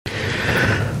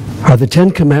The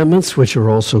Ten Commandments, which are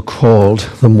also called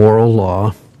the moral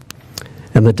law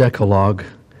and the Decalogue,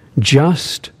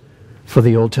 just for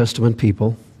the Old Testament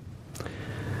people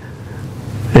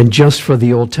and just for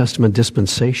the Old Testament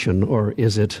dispensation, or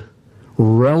is it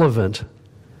relevant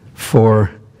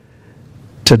for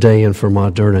today and for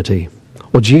modernity?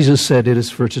 Well, Jesus said it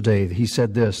is for today. He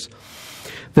said this,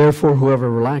 "Therefore, whoever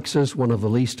relaxes one of the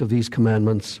least of these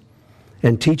commandments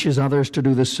and teaches others to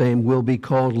do the same will be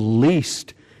called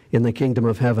least in the kingdom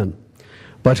of heaven.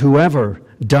 But whoever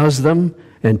does them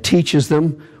and teaches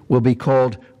them will be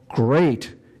called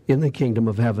great in the kingdom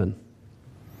of heaven."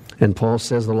 And Paul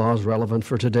says the law is relevant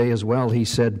for today as well. He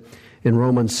said in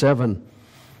Romans 7,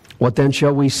 "What then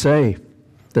shall we say?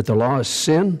 That the law is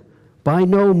sin? By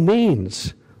no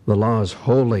means. The law is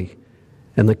holy,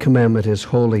 and the commandment is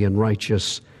holy and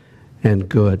righteous and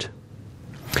good."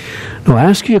 Now, I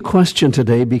ask you a question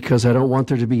today because I don't want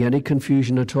there to be any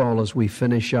confusion at all as we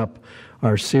finish up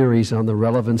our series on the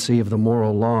relevancy of the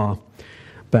moral law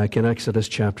back in Exodus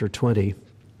chapter 20.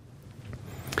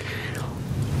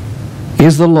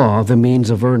 Is the law the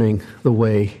means of earning the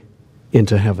way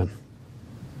into heaven?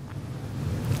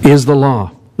 Is the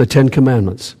law, the Ten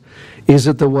Commandments, is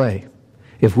it the way?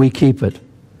 If we keep it,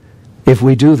 if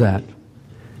we do that,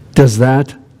 does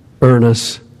that earn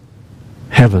us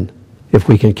heaven if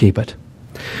we can keep it?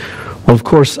 Well, of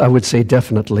course, I would say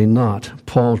definitely not.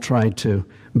 Paul tried to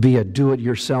be a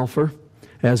do-it-yourselfer,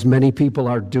 as many people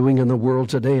are doing in the world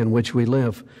today in which we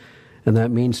live. And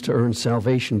that means to earn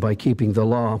salvation by keeping the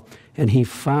law. And he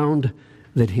found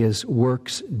that his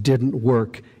works didn't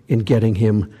work in getting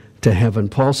him to heaven.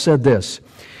 Paul said this.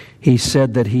 He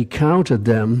said that he counted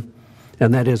them,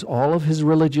 and that is all of his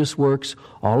religious works,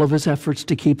 all of his efforts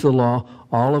to keep the law,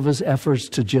 all of his efforts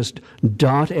to just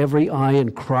dot every I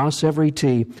and cross every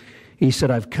T. He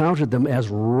said, "I've counted them as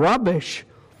rubbish."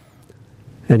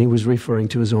 And he was referring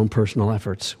to his own personal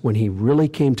efforts when he really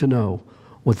came to know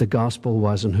what the gospel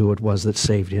was and who it was that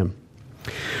saved him.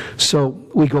 So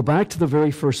we go back to the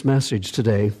very first message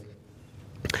today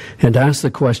and ask the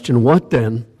question, what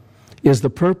then is the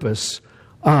purpose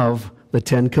of the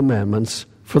Ten Commandments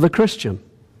for the Christian?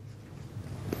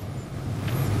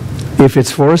 If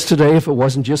it's for us today, if it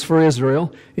wasn't just for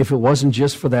Israel, if it wasn't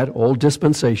just for that old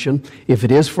dispensation, if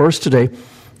it is for us today,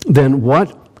 then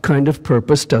what kind of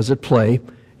purpose does it play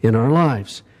in our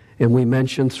lives? And we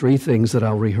mentioned three things that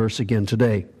I'll rehearse again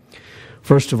today.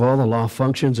 First of all, the law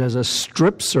functions as a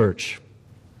strip search.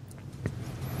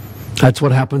 That's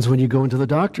what happens when you go into the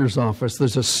doctor's office.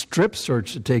 There's a strip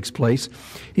search that takes place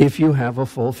if you have a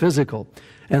full physical.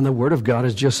 And the Word of God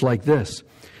is just like this,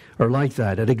 or like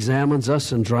that. It examines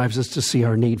us and drives us to see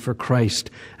our need for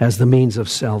Christ as the means of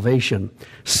salvation.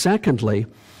 Secondly,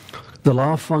 the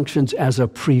law functions as a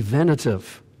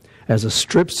preventative. As a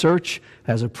strip search,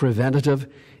 as a preventative,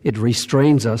 it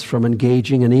restrains us from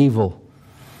engaging in evil.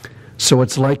 So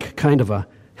it's like kind of a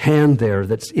hand there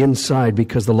that's inside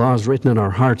because the law is written in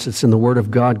our hearts. It's in the Word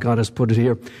of God. God has put it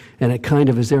here. And it kind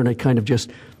of is there, and it kind of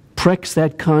just pricks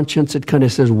that conscience. It kind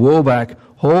of says, whoa back,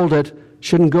 hold it,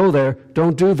 shouldn't go there,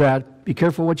 don't do that, be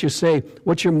careful what you say,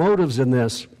 what's your motives in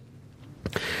this?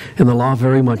 And the law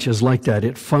very much is like that.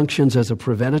 It functions as a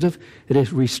preventative.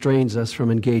 It restrains us from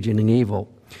engaging in evil.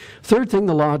 Third thing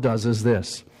the law does is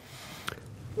this.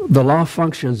 The law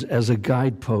functions as a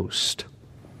guidepost.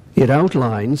 It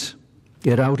outlines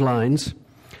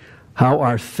how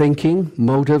our thinking,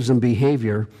 motives, and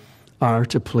behavior are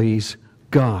to please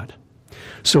God.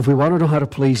 So if we want to know how to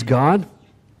please God,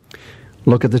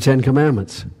 look at the Ten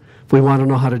Commandments. If we want to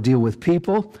know how to deal with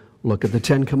people, look at the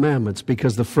Ten Commandments,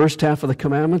 because the first half of the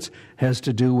commandments has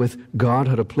to do with God,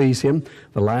 how to please Him.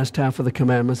 The last half of the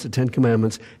commandments, the Ten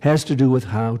Commandments, has to do with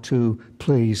how to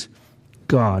please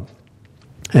God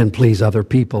and please other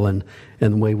people and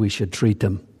the way we should treat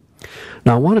them.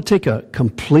 Now, I want to take a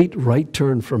complete right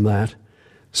turn from that,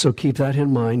 so keep that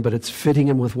in mind, but it's fitting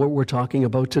in with what we're talking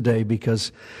about today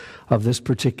because of this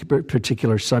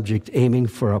particular subject, aiming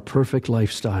for a perfect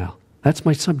lifestyle. That's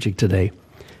my subject today,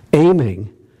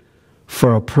 aiming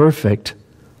for a perfect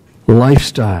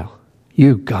lifestyle.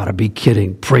 You gotta be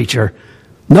kidding, preacher.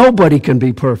 Nobody can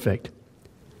be perfect.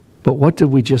 But what did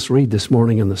we just read this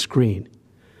morning on the screen?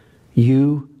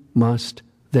 You must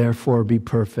therefore be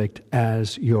perfect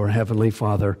as your heavenly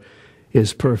Father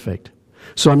is perfect.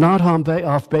 So I'm not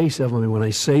off base, Evelyn, when I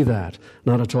say that.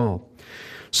 Not at all.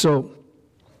 So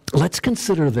let's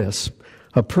consider this.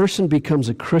 A person becomes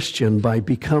a Christian by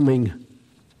becoming,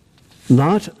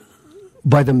 not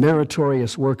by the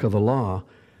meritorious work of the law,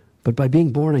 but by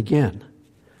being born again,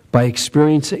 by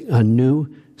experiencing a new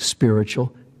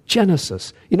spiritual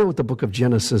Genesis. You know what the book of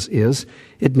Genesis is?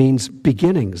 It means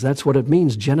beginnings. That's what it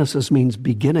means. Genesis means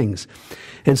beginnings.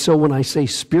 And so when I say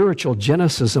spiritual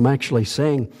Genesis, I'm actually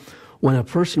saying when a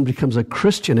person becomes a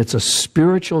Christian, it's a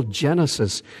spiritual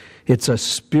Genesis. It's a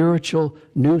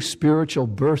new spiritual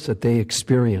birth that they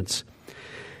experience.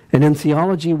 And in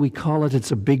theology, we call it,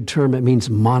 it's a big term, it means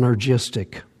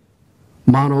monergistic.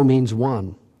 Mono means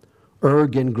one.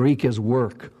 Erg in Greek is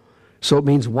work. So it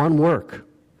means one work.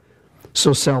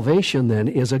 So salvation then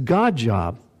is a God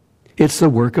job. It's the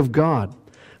work of God.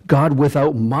 God,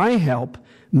 without my help,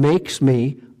 makes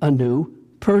me a new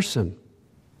person.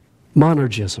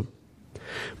 Monergism.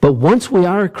 But once we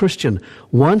are a Christian,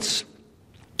 once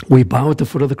we bow at the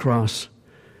foot of the cross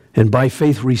and by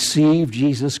faith receive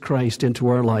Jesus Christ into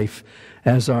our life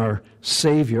as our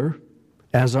Savior,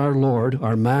 as our Lord,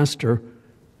 our Master,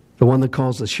 the one that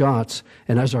calls the shots,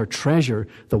 and as our treasure,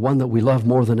 the one that we love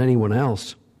more than anyone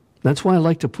else. That's why I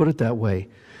like to put it that way.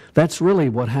 That's really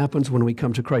what happens when we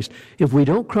come to Christ. If we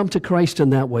don't come to Christ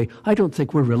in that way, I don't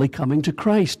think we're really coming to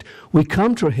Christ. We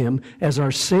come to Him as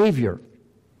our Savior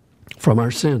from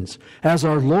our sins, as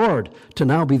our Lord to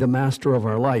now be the master of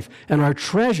our life, and our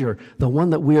treasure, the one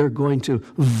that we are going to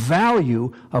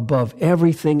value above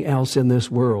everything else in this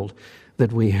world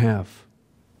that we have.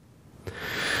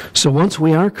 So once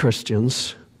we are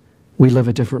Christians, we live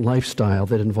a different lifestyle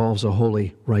that involves a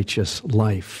holy, righteous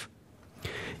life.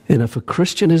 And if a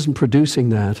Christian isn't producing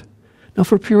that, now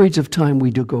for periods of time we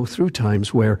do go through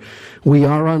times where we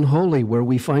are unholy, where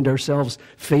we find ourselves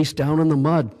face down in the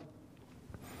mud.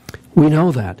 We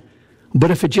know that.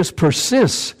 But if it just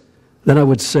persists, then I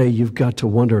would say you've got to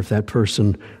wonder if that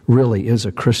person really is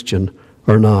a Christian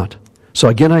or not. So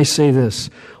again, I say this.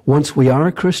 Once we are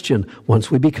a Christian,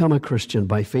 once we become a Christian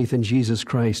by faith in Jesus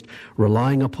Christ,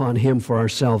 relying upon Him for our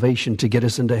salvation to get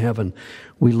us into heaven,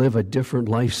 we live a different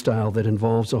lifestyle that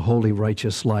involves a holy,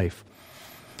 righteous life.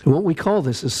 And what we call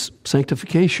this is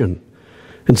sanctification.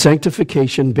 And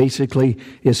sanctification basically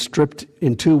is stripped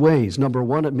in two ways. Number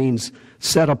one, it means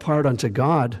set apart unto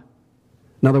God.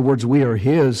 In other words, we are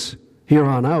His here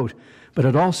on out. But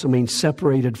it also means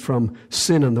separated from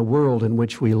sin and the world in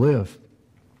which we live.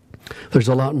 There's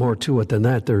a lot more to it than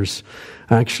that. There's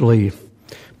actually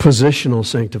positional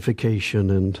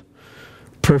sanctification and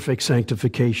perfect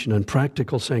sanctification and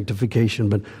practical sanctification,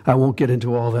 but I won't get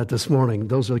into all that this morning.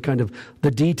 Those are kind of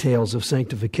the details of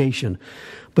sanctification.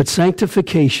 But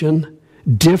sanctification,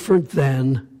 different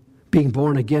than being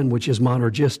born again, which is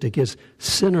monergistic, is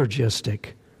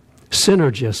synergistic.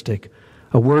 Synergistic.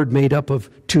 A word made up of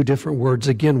two different words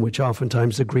again, which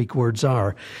oftentimes the Greek words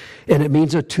are. And it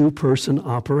means a two-person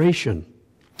operation.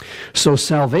 So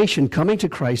salvation, coming to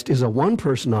Christ, is a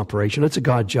one-person operation. It's a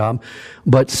God job.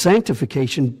 But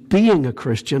sanctification, being a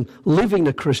Christian, living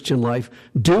the Christian life,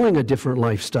 doing a different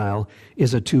lifestyle,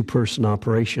 is a two-person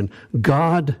operation.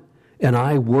 God and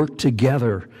I work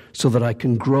together so that I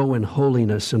can grow in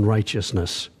holiness and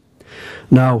righteousness.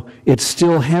 Now, it's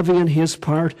still heavy in His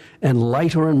part and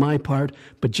lighter in my part,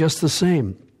 but just the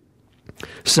same.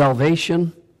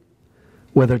 Salvation,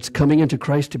 whether it's coming into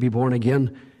Christ to be born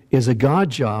again, is a God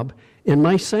job. And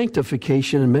my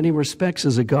sanctification, in many respects,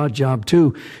 is a God job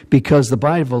too, because the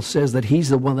Bible says that He's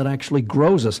the one that actually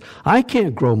grows us. I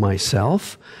can't grow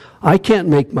myself. I can't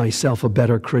make myself a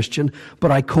better Christian, but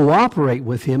I cooperate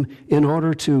with Him in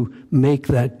order to make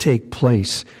that take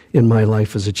place in my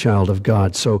life as a child of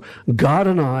God. So God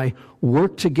and I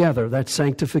work together. That's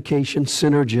sanctification,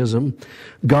 synergism.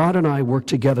 God and I work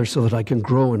together so that I can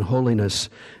grow in holiness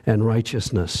and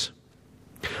righteousness.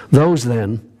 Those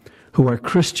then who are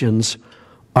Christians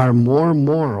are more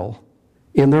moral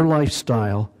in their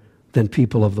lifestyle than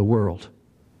people of the world,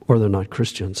 or they're not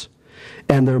Christians.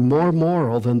 And they're more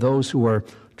moral than those who are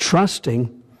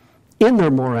trusting in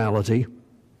their morality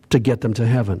to get them to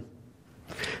heaven.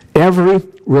 Every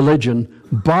religion,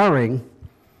 barring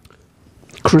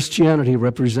Christianity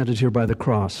represented here by the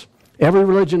cross, every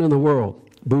religion in the world,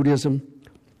 Buddhism,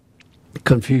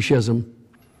 Confucianism,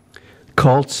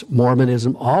 cults,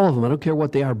 Mormonism, all of them, I don't care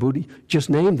what they are, Buddha, just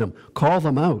name them, call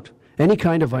them out. Any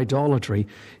kind of idolatry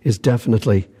is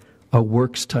definitely a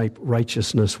works-type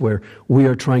righteousness where we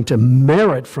are trying to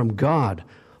merit from God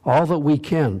all that we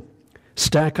can,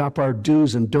 stack up our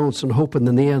do's and don'ts and hoping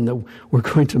in the end that we're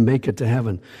going to make it to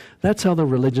heaven. That's how the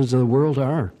religions of the world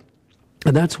are.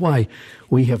 And that's why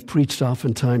we have preached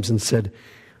oftentimes and said,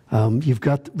 you've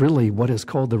got really what is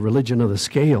called the religion of the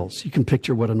scales. You can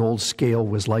picture what an old scale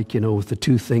was like, with the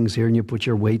two things here, and you put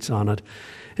your weights on it,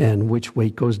 and which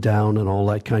weight goes down and all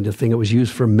that kind of thing. It was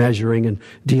used for measuring and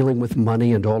dealing with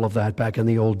money and all of that back in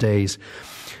the old days.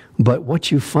 But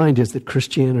what you find is that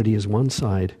Christianity is one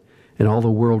side, and all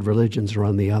the world religions are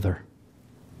on the other.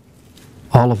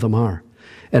 All of them are.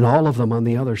 And all of them on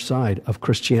the other side of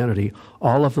Christianity,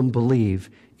 all of them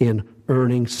believe in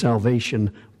earning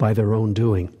salvation by their own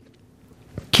doing.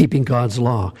 Keeping God's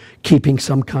law, keeping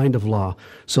some kind of law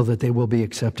so that they will be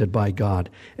accepted by God.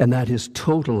 And that is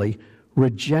totally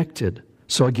rejected.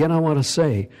 So again, I want to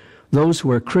say, those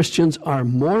who are Christians are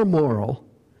more moral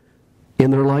in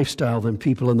their lifestyle than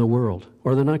people in the world,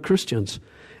 or they're not Christians,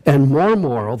 and more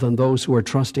moral than those who are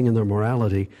trusting in their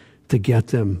morality to get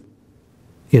them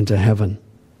into heaven.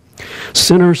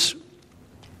 Sinners,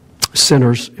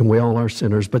 and we all are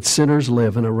sinners, but sinners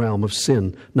live in a realm of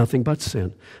sin, nothing but sin.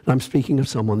 And I'm speaking of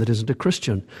someone that isn't a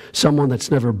Christian, someone that's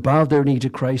never bowed their knee to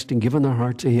Christ and given their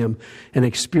heart to Him and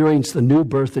experienced the new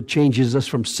birth that changes us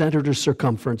from center to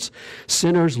circumference.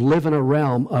 Sinners live in a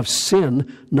realm of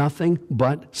sin, nothing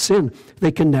but sin.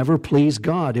 They can never please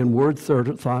God in word,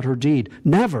 thought, or deed.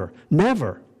 Never,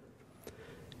 never.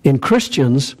 In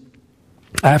Christians,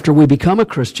 after we become a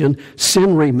Christian,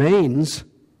 sin remains,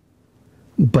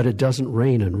 but it doesn't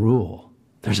reign and rule.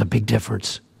 There's a big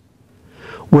difference.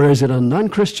 Whereas in a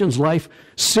non-Christian's life,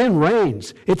 sin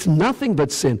reigns. It's nothing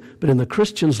but sin. But in the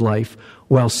Christian's life,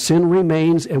 while sin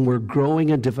remains and we're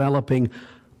growing and developing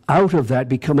out of that,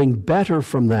 becoming better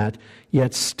from that,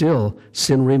 yet still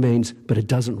sin remains, but it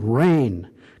doesn't reign,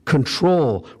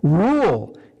 control,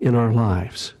 rule in our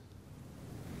lives.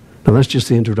 Now that's just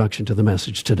the introduction to the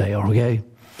message today, okay?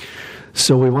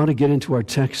 So we want to get into our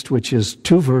text, which is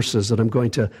two verses that I'm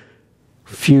going to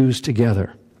fuse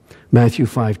together. Matthew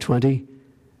 5:20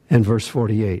 and verse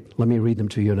 48. Let me read them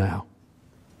to you now.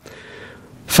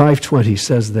 5:20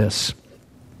 says this.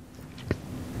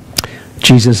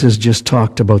 Jesus has just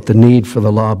talked about the need for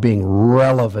the law being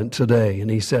relevant today.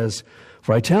 And he says,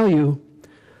 "For I tell you,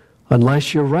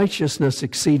 unless your righteousness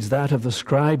exceeds that of the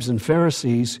scribes and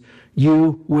Pharisees,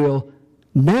 you will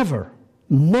never,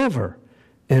 never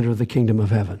enter the kingdom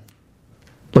of heaven."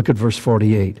 Look at verse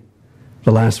 48,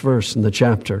 the last verse in the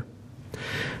chapter.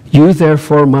 "You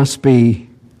therefore must be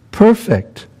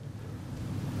perfect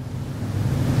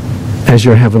as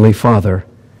your heavenly Father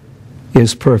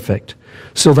is perfect."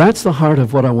 So that's the heart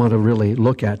of what I want to really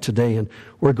look at today. And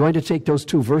we're going to take those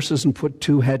two verses and put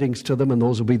two headings to them, and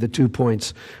those will be the 2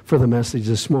 points for the message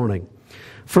this morning.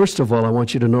 First of all, I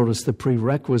want you to notice the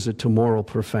prerequisite to moral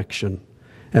perfection.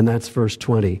 And that's verse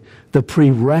 20. The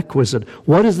prerequisite.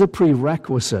 What is the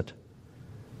prerequisite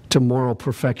to moral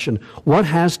perfection? What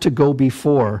has to go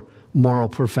before moral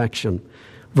perfection?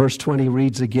 Verse 20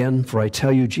 reads again, "For I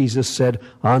tell you," Jesus said,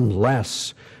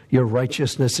 "unless your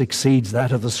righteousness exceeds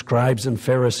that of the scribes and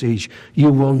Pharisees, you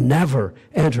will never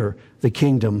enter the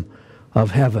kingdom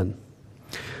of heaven."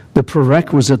 The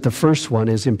prerequisite, the first one,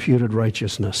 is imputed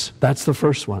righteousness. That's the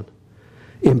first one.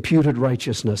 Imputed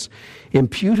righteousness.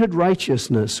 Imputed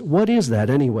righteousness, what is that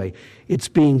anyway? It's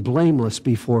being blameless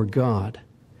before God.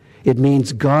 It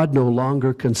means God no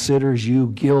longer considers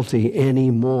you guilty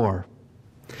anymore.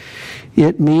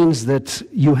 It means that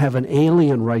you have an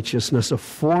alien righteousness, a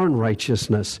foreign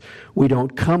righteousness. We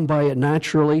don't come by it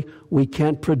naturally. We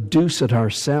can't produce it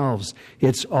ourselves.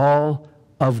 It's all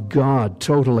of God,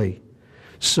 totally.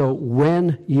 So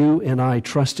when you and I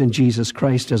trust in Jesus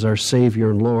Christ as our Savior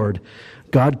and Lord,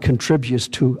 God contributes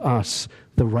to us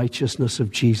the righteousness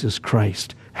of Jesus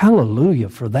Christ. Hallelujah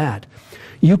for that.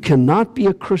 You cannot be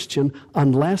a Christian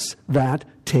unless that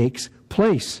takes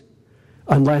place,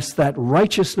 unless that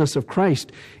righteousness of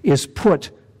Christ is put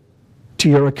to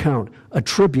your account,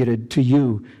 attributed to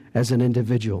you as an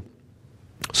individual.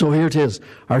 So here it is.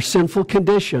 Our sinful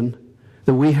condition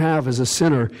that we have as a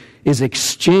sinner is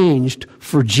exchanged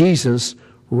for Jesus'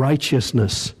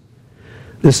 righteousness.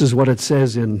 This is what it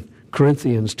says in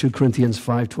Corinthians, 2 Corinthians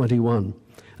 5:21.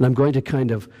 And I'm going to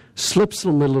kind of slip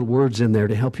some little words in there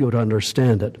to help you to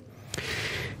understand it.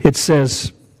 It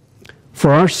says,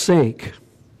 "For our sake,"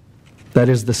 that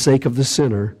is the sake of the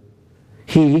sinner,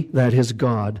 "He," that is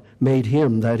God, "made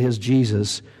him," that is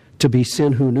Jesus, "to be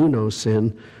sin who knew no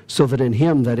sin, so that in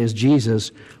him," that is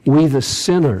Jesus, "we the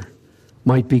sinner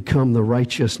might become the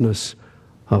righteousness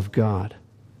of God."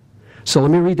 So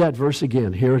let me read that verse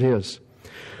again. Here it is.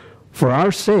 "For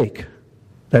our sake,"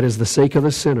 that is the sake of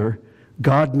the sinner,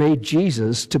 "God made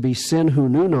Jesus to be sin who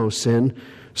knew no sin,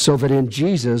 so that in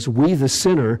Jesus we the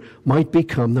sinner might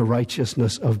become the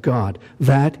righteousness of God."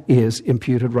 That is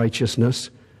imputed righteousness,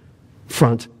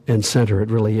 front and center. It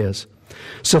really is.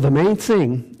 So the main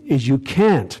thing is you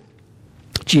can't,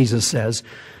 Jesus says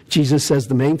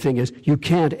the main thing is you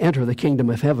can't enter the kingdom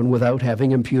of heaven without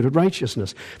having imputed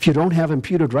righteousness. If you don't have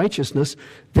imputed righteousness,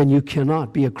 then you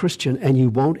cannot be a Christian and you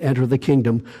won't enter the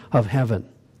kingdom of heaven.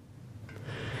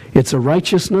 It's a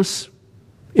righteousness.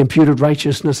 Imputed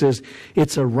righteousness is,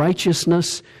 it's a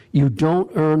righteousness you don't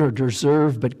earn or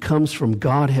deserve, but comes from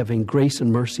God having grace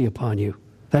and mercy upon you.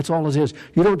 That's all it is.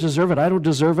 You don't deserve it. I don't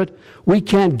deserve it. We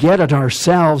can't get it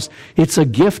ourselves. It's a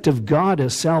gift of God,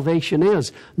 as salvation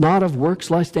is. Not of works,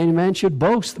 lest any man should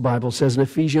boast, the Bible says in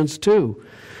Ephesians 2.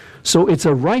 So it's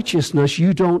a righteousness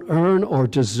you don't earn or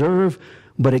deserve,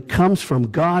 but it comes from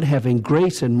God having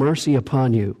grace and mercy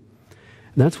upon you.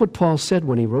 And that's what Paul said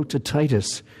when he wrote to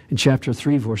Titus in chapter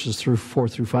 3, verses 4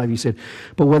 through 5. He said,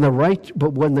 But when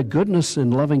the goodness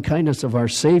and loving kindness of our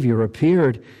Savior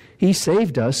appeared, he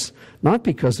saved us, not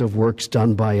because of works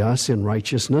done by us in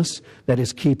righteousness, that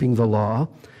is, keeping the law,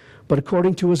 but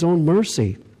according to his own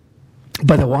mercy,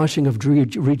 by the washing of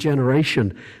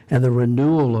regeneration and the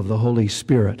renewal of the Holy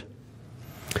Spirit.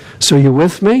 So you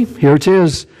with me? Here it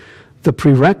is. The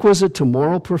prerequisite to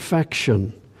moral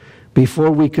perfection.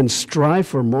 Before we can strive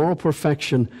for moral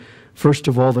perfection, first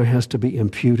of all, there has to be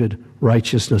imputed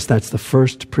righteousness. That's the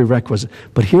first prerequisite.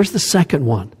 But here's the second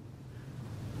one.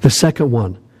 The second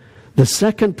one. The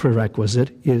second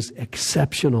prerequisite is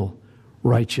exceptional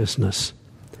righteousness.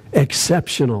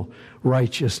 Exceptional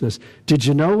righteousness. Did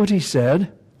you know what he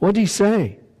said? What did he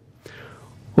say?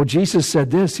 Well, Jesus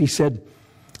said this. He said,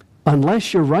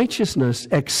 unless your righteousness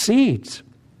exceeds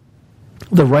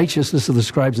the righteousness of the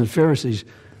scribes and Pharisees,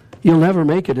 you'll never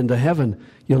make it into heaven.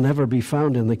 You'll never be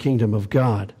found in the kingdom of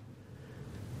God.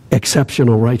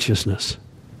 Exceptional righteousness.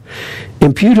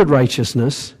 Imputed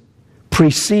righteousness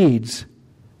precedes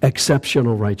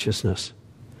exceptional righteousness.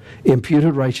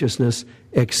 Imputed righteousness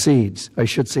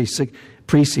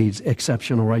precedes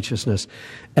exceptional righteousness.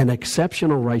 And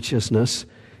exceptional righteousness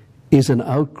is an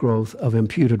outgrowth of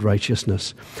imputed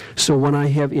righteousness. So when I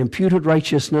have imputed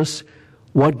righteousness,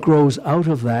 what grows out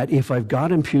of that, if I've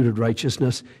got imputed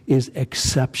righteousness, is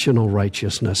exceptional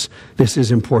righteousness. This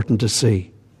is important to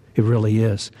see. It really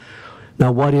is.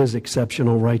 Now, what is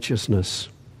exceptional righteousness?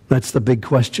 That's the big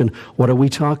question. What are we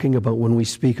talking about when we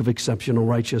speak of exceptional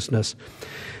righteousness?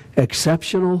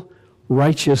 Exceptional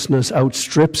righteousness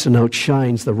outstrips and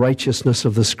outshines the righteousness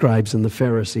of the scribes and the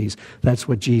Pharisees. That's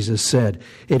what Jesus said.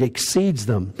 It exceeds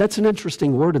them. That's an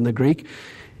interesting word in the Greek.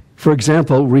 For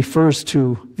example, refers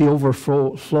to the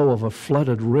overflow of a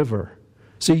flooded river.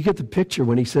 So you get the picture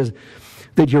when he says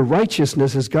that your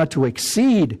righteousness has got to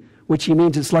exceed, which he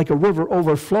means it's like a river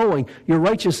overflowing. Your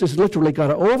righteousness has literally got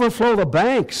to overflow the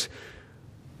banks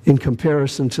in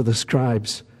comparison to the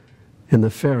scribes and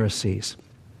the Pharisees.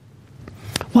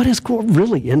 What is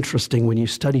really interesting when you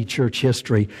study church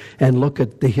history and look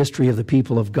at the history of the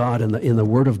people of God and in the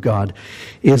Word of God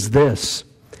is this,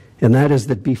 and that is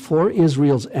that before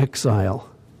Israel's exile,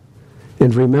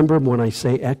 and remember when I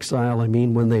say exile, I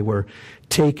mean when they were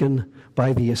taken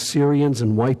by the Assyrians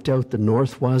and wiped out, the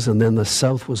north was, and then the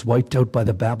south was wiped out by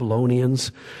the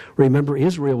Babylonians. Remember,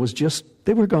 Israel was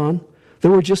they were gone.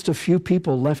 There were just a few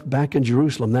people left back in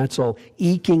Jerusalem. That's all,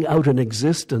 eking out an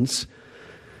existence.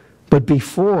 But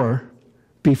before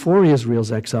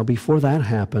Israel's exile, before that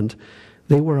happened,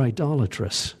 they were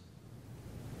idolatrous.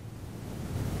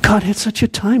 God had such a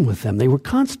time with them. They were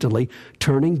constantly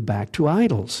turning back to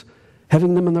idols,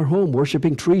 having them in their home,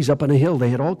 worshiping trees up on a hill. They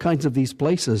had all kinds of these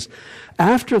places.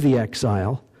 After the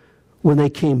exile, when they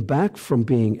came back from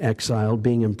being exiled,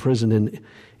 being imprisoned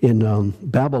in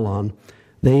Babylon,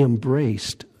 they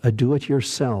embraced a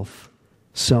do-it-yourself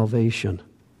salvation.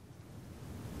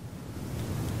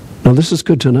 Now, this is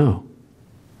good to know.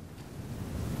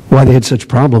 Why they had such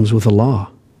problems with the law.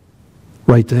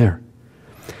 Right there.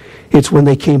 It's when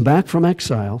they came back from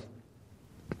exile,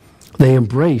 they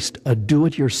embraced a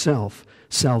do-it-yourself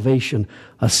salvation,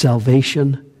 a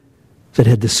salvation that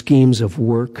had the schemes of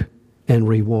work and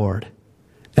reward.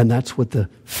 And that's what the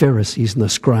Pharisees and the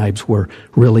scribes were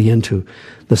really into.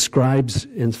 The scribes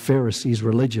and Pharisees'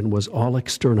 religion was all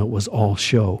external, was all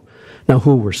show. Now,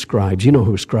 who were scribes? You know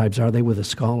who scribes are. They were the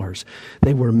scholars.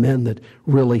 They were men that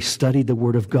really studied the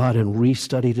Word of God and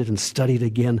restudied it and studied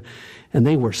again. And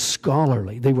they were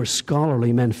scholarly. They were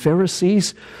scholarly men.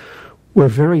 Pharisees were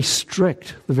very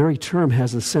strict. The very term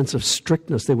has a sense of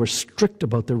strictness. They were strict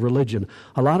about their religion.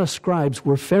 A lot of scribes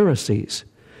were Pharisees.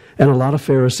 And a lot of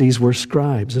Pharisees were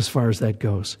scribes, as far as that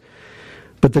goes.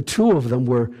 But the two of them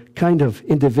were kind of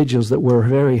individuals that were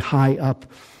very high up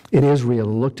in Israel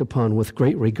and looked upon with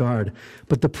great regard.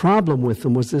 But the problem with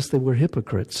them was this: they were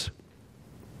hypocrites.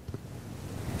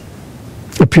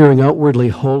 Appearing outwardly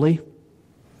holy,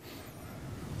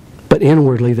 but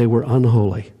inwardly they were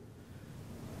unholy.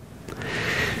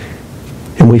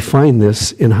 And we find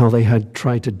this in how they had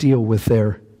tried to deal with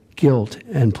their guilt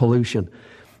and pollution.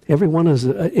 Every one of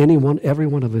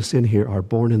us in here are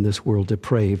born in this world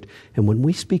depraved. And when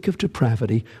we speak of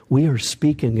depravity, we are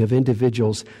speaking of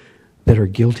individuals that are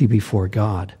guilty before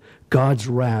God. God's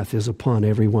wrath is upon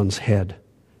everyone's head.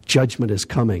 Judgment is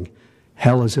coming.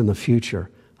 Hell is in the future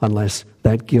unless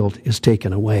that guilt is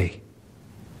taken away.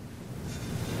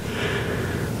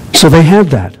 So they had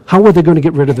that. How were they going to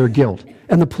get rid of their guilt?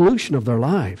 And the pollution of their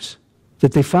lives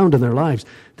that they found in their lives.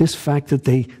 This fact that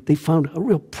they found a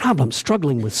real problem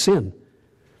struggling with sin.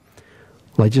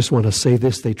 Well, I just want to say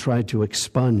this. They tried to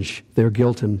expunge their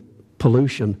guilt and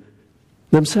pollution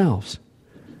themselves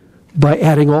by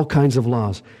adding all kinds of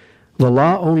laws. The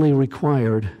law only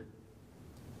required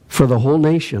for the whole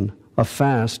nation a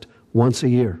fast once a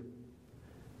year.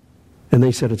 And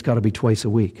they said it's got to be twice a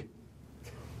week.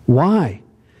 Why?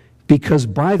 Because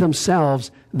by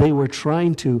themselves they were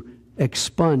trying to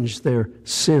expunge their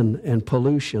sin and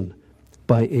pollution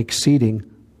by exceeding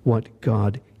what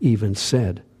God even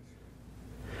said.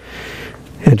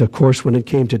 And of course, when it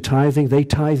came to tithing, they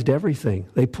tithed everything.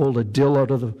 They pulled a dill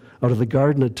out of the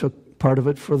garden and took part of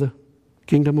it for the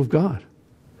kingdom of God.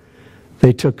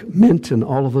 They took mint and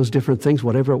all of those different things,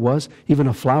 whatever it was, even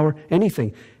a flower,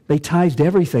 anything. They tithed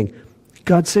everything.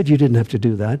 God said you didn't have to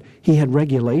do that. He had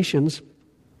regulations,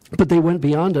 but they went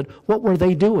beyond it. What were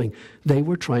they doing? They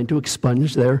were trying to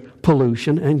expunge their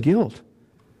pollution and guilt.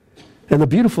 And the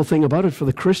beautiful thing about it for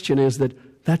the Christian is that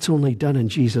that's only done in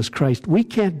Jesus Christ. We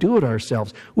can't do it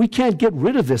ourselves. We can't get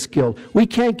rid of this guilt. We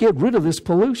can't get rid of this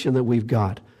pollution that we've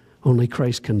got. Only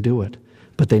Christ can do it.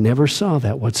 But they never saw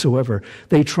that whatsoever.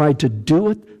 They tried to do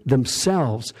it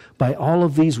themselves by all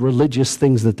of these religious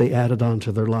things that they added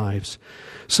onto their lives.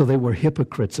 So they were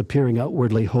hypocrites, appearing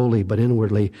outwardly holy, but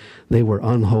inwardly they were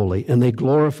unholy. And they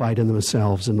glorified in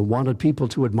themselves and wanted people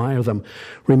to admire them.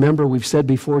 Remember, we've said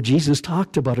before, Jesus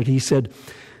talked about it. He said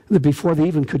that before they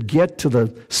even could get to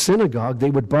the synagogue,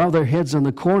 they would bow their heads on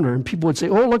the corner, and people would say,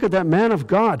 "Oh, look at that man of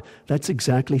God." That's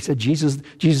exactly, he said, Jesus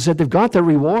said, they've got their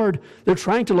reward. They're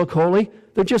trying to look holy.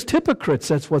 They're just hypocrites.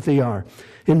 That's what they are.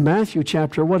 In Matthew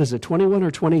chapter, 21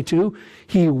 or 22,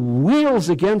 he wheels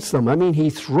against them. I mean, he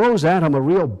throws at them a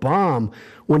real bomb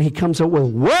when he comes out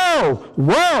with, "Woe,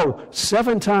 woe!"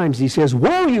 7 times he says,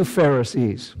 "Woe, you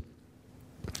Pharisees."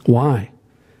 Why?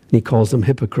 And he calls them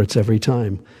hypocrites every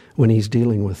time when he's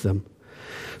dealing with them.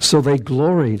 So they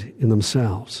gloried in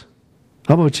themselves.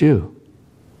 How about you?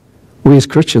 We as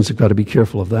Christians have got to be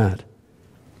careful of that.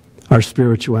 Our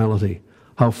spirituality,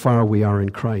 how far we are in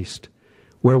Christ,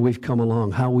 where we've come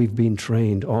along, how we've been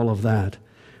trained, all of that.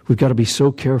 We've got to be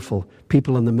so careful,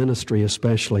 people in the ministry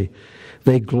especially.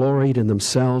 They gloried in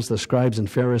themselves, the scribes and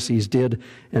Pharisees did,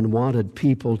 and wanted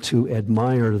people to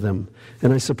admire them.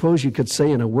 And I suppose you could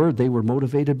say in a word, they were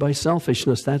motivated by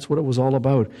selfishness. That's what it was all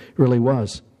about, it really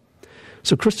was.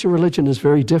 So Christian religion is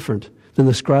very different than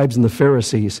the scribes and the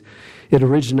Pharisees. It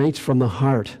originates from the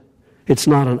heart. It's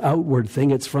not an outward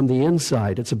thing, it's from the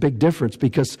inside. It's a big difference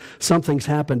because something's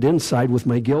happened inside with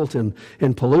my guilt and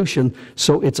pollution,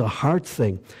 so it's a heart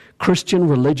thing. Christian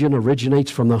religion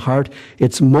originates from the heart.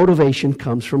 Its motivation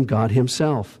comes from God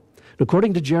himself.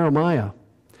 According to Jeremiah,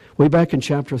 way back in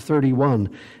chapter 31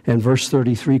 and verse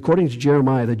 33, according to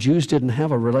Jeremiah, the Jews didn't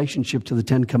have a relationship to the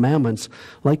 10 Commandments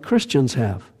like Christians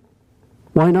have.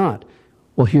 Why not?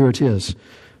 Well, here it is.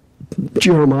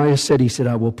 Jeremiah said,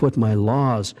 "I will put my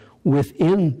laws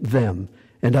within them,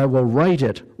 and I will write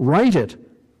it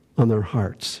on their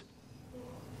hearts."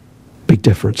 Big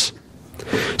difference.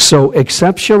 So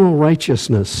exceptional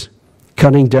righteousness,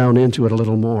 cutting down into it a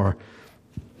little more,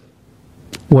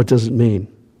 what does it mean?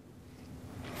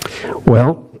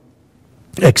 Well,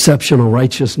 exceptional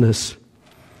righteousness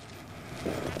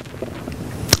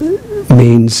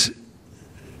means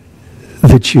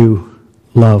that you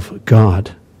love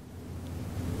God.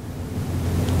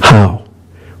 How?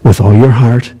 With all your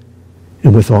heart,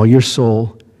 and with all your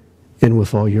soul, and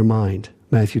with all your mind.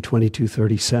 Matthew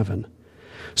 22:37.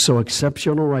 So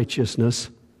exceptional righteousness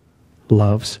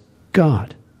loves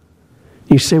God.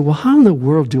 You say, well, how in the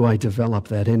world do I develop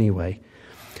that anyway?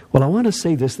 Well, I want to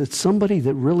say this, that somebody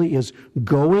that really is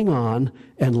going on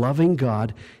and loving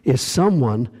God is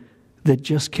someone that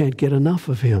just can't get enough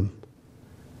of him.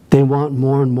 They want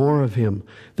more and more of him.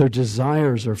 Their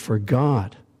desires are for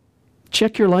God.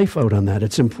 Check your life out on that.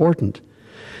 It's important.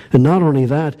 And not only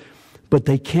that, but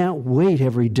they can't wait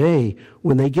every day.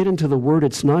 When they get into the Word,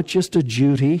 it's not just a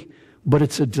duty, but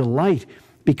it's a delight.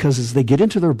 Because as they get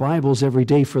into their Bibles every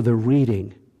day for their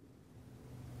reading,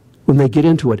 when they get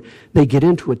into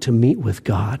it to meet with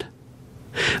God.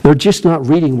 They're just not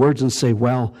reading words and say,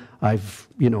 well, I've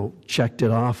checked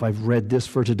it off. I've read this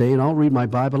for today, and I'll read my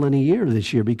Bible in a year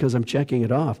this year because I'm checking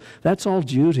it off. That's all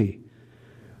duty.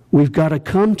 We've got to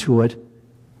come to it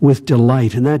with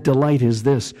delight, and that delight is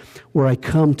this, where I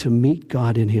come to meet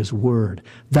God in His Word.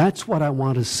 That's what I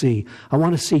want to see. I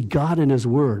want to see God in His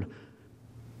Word.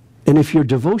 And if your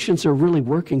devotions are really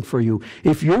working for you,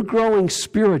 if you're growing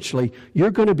spiritually, you're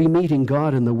going to be meeting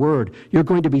God in the Word. You're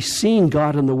going to be seeing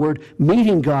God in the Word,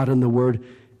 meeting God in the Word,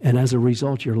 and as a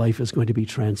result, your life is going to be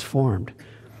transformed.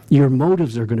 Your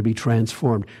motives are going to be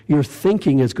transformed. Your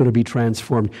thinking is going to be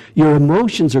transformed. Your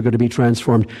emotions are going to be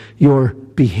transformed. Your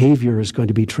behavior is going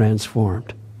to be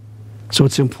transformed. So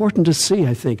it's important to see,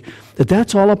 I think, that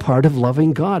that's all a part of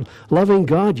loving God. Loving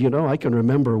God, I can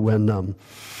remember when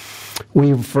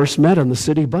we first met on the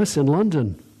city bus in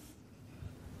London.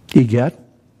 You get?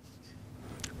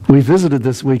 We visited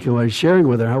this week and I was sharing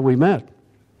with her how we met.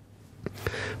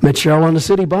 Met Cheryl on the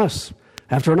city bus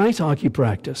after an ice hockey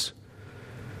practice.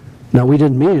 Now, we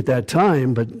didn't meet at that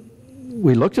time, but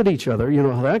we looked at each other. You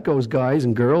know how that goes, guys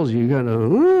and girls. You kind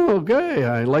of, okay,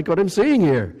 I like what I'm seeing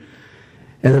here.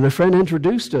 And then a friend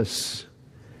introduced us.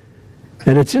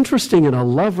 And it's interesting in a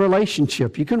love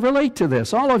relationship. You can relate to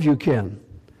this. All of you can.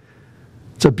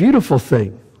 It's a beautiful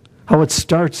thing, how it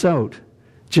starts out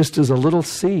just as a little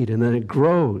seed, and then it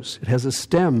grows. It has a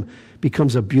stem,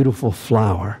 becomes a beautiful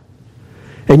flower.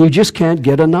 And you just can't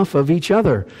get enough of each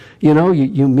other.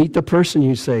 You meet the person,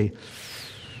 you say,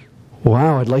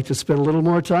 wow, I'd like to spend a little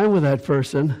more time with that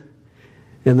person.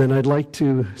 And then I'd like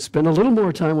to spend a little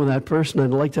more time with that person.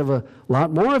 I'd like to have a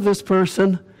lot more of this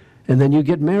person. And then you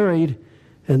get married.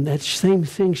 And that same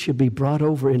thing should be brought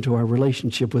over into our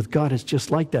relationship with God. It's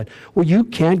just like that. Well, you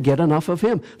can't get enough of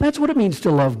Him. That's what it means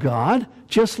to love God,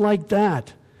 just like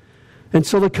that. And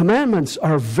so the commandments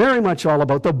are very much all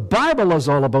about, the Bible is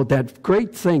all about that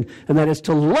great thing, and that is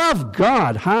to love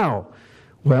God. How?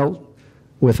 Well,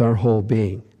 with our whole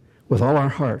being, with all our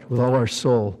heart, with all our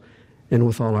soul, and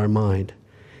with all our mind.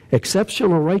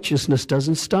 Exceptional righteousness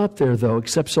doesn't stop there, though.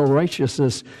 Exceptional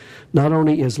righteousness not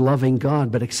only is loving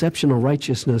God, but exceptional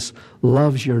righteousness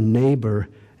loves your neighbor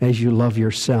as you love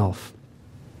yourself.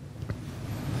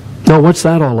 Now, what's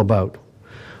that all about?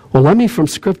 Well, let me from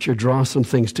Scripture draw some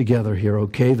things together here,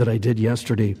 okay, that I did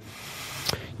yesterday.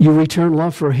 You return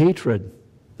love for hatred.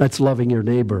 That's loving your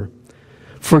neighbor.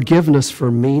 Forgiveness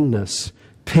for meanness.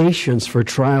 Patience for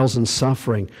trials and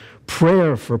suffering.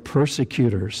 Prayer for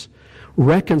persecutors.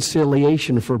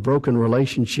 Reconciliation for broken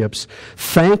relationships.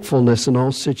 Thankfulness in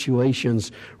all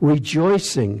situations.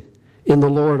 Rejoicing in the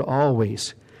Lord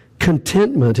always.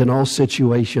 Contentment in all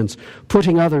situations,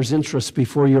 putting others' interests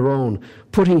before your own,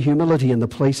 putting humility in the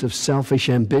place of selfish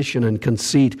ambition and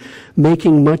conceit,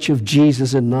 making much of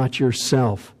Jesus and not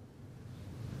yourself.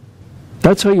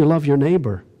 That's how you love your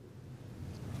neighbor.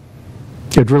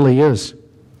 It really is.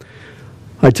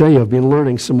 I tell you, I've been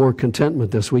learning some more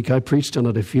contentment this week. I preached on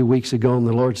it a few weeks ago, and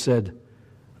the Lord said,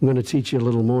 I'm going to teach you a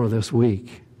little more this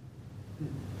week.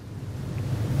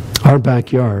 Our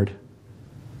backyard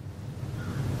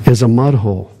is a mud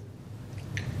hole.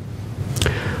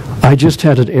 I just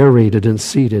had it aerated and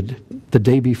seeded the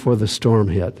day before the storm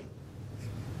hit.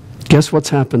 Guess what's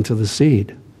happened to the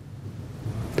seed?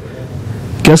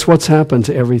 Guess what's happened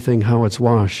to everything, how it's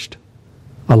washed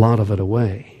a lot of it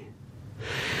away.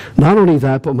 Not only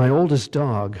that, but my oldest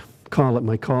dog,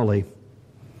 my collie,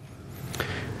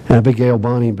 Abigail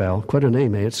Bonnybell, quite a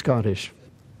name, eh? It's Scottish.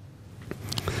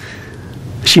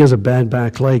 She has a bad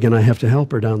back leg, and I have to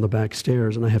help her down the back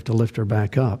stairs, and I have to lift her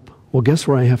back up. Well, guess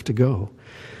where I have to go?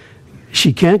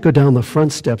 She can't go down the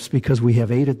front steps because we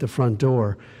have 8 at the front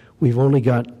door. We've only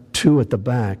got 2 at the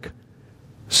back.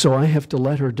 So I have to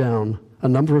let her down a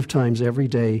number of times every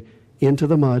day into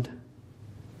the mud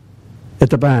at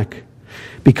the back,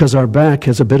 because our back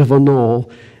has a bit of a knoll,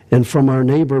 and from our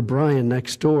neighbor Brian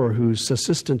next door, who's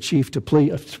assistant chief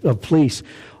of police,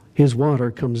 his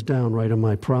water comes down right on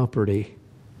my property.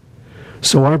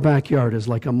 So our backyard is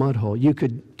like a mud hole. You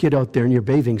could get out there in your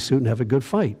bathing suit and have a good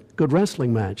fight, good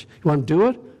wrestling match. You want to do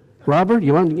it? Robert,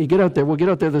 you get out there? We'll get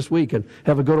out there this week and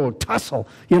have a good old tussle,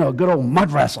 a good old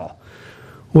mud wrestle.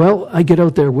 Well, I get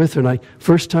out there with her, and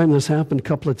first time this happened a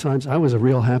couple of times, I was a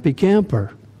real happy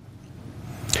camper.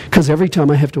 Because every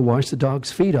time I have to wash the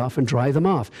dog's feet off and dry them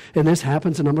off. And this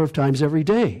happens a number of times every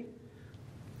day.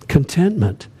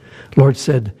 Contentment. Lord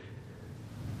said,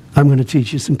 I'm going to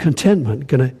teach you some contentment.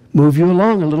 Going to move you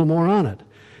along a little more on it.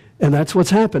 And that's what's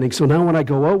happening. So now when I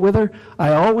go out with her,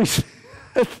 I always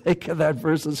think of that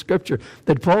verse of Scripture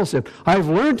that Paul said, I've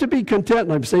learned to be content.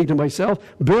 And I'm saying to myself,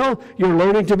 Bill, you're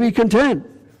learning to be content.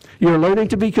 You're learning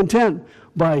to be content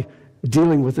by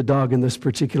dealing with the dog in this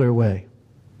particular way.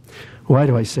 Why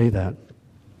do I say that?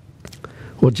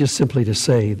 Well, just simply to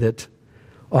say that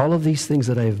all of these things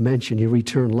that I have mentioned, you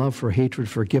return love for hatred,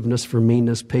 forgiveness for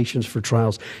meanness, patience for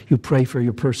trials. You pray for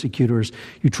your persecutors.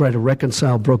 You try to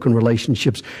reconcile broken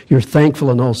relationships. You're thankful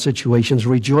in all situations,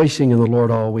 rejoicing in the Lord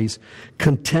always,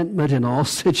 contentment in all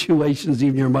situations,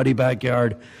 even your muddy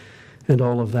backyard, and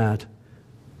all of that.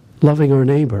 Loving our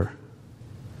neighbor.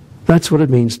 That's what it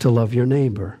means to love your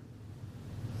neighbor.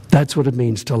 That's what it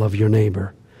means to love your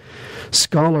neighbor.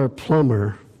 Scholar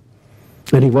Plummer,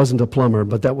 and he wasn't a plumber,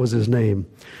 but that was his name.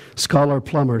 Scholar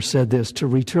Plummer said this: to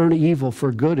return evil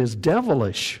for good is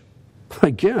devilish, I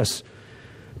guess.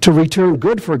 To return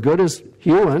good for good is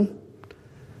human,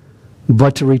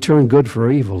 but to return good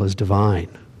for evil is divine.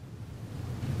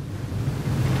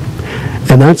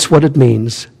 And that's what it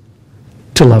means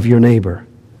to love your neighbor.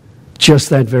 Just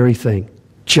that very thing,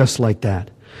 just like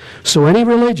that. So any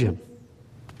religion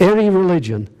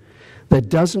that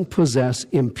doesn't possess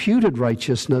imputed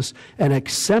righteousness and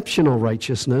exceptional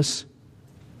righteousness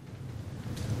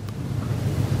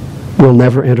will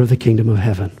never enter the kingdom of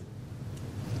heaven.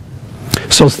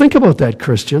 So think about that,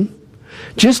 Christian.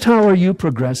 Just how are you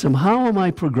progressing? How am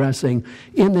I progressing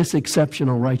in this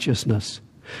exceptional righteousness?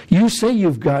 You say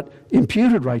you've got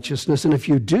imputed righteousness, and if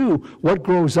you do, what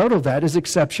grows out of that is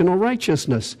exceptional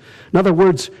righteousness. In other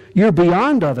words, you're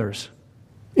beyond others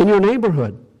in your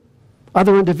neighborhood.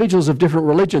 Other individuals of different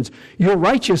religions, your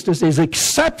righteousness is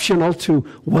exceptional to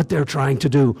what they're trying to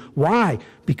do. Why?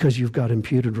 Because you've got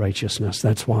imputed righteousness.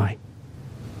 That's why.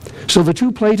 So the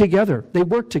two play together. They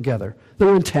work together.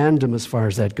 They're in tandem as far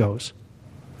as that goes.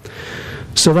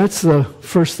 So that's the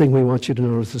first thing we want you to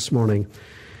notice this morning.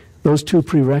 Those two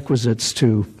prerequisites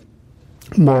to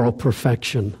moral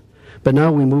perfection. But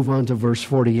now we move on to verse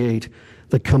 48.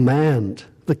 The command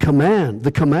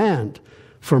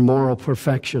for moral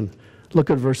perfection. Look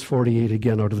at verse 48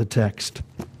 again out of the text.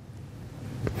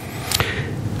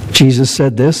 Jesus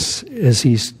said this as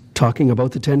he's talking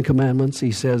about the Ten Commandments.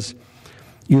 He says,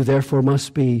 you therefore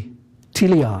must be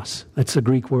teleos, that's the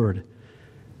Greek word,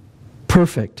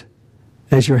 perfect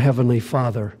as your heavenly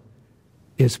Father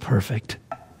is perfect.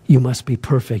 You must be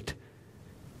perfect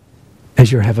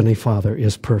as your heavenly Father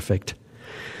is perfect.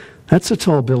 That's a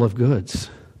tall bill of goods.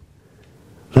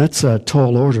 That's a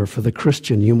tall order for the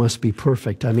Christian. You must be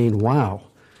perfect. I mean, wow.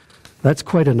 That's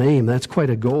quite an aim. That's quite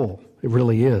a goal. It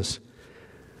really is.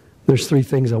 There's three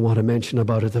things I want to mention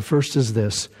about it. The first is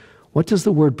this. What does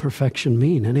the word perfection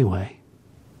mean anyway?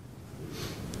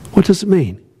 What does it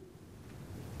mean?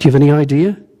 Do you have any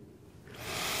idea?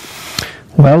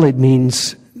 Well, it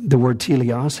means the word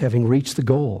teleos, having reached the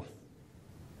goal.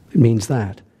 It means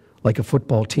that. Like a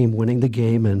football team winning the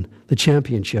game and the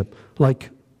championship. Like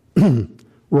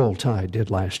Roll Tide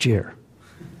did last year.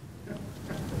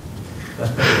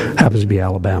 Happens to be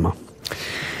Alabama.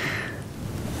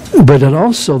 But it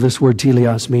also, this word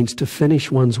teleos means to finish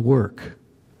one's work,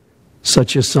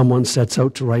 such as someone sets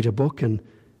out to write a book and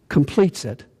completes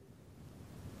it.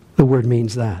 The word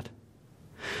means that.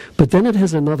 But then it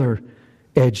has another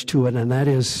edge to it, and that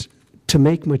is to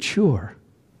make mature,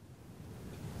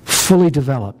 fully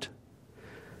developed,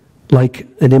 like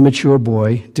an immature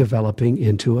boy developing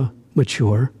into a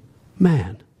mature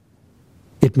man.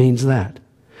 It means that.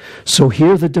 So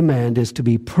here the demand is to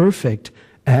be perfect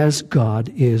as God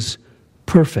is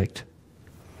perfect.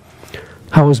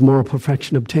 How is moral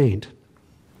perfection obtained?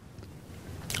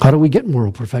 How do we get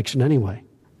moral perfection anyway?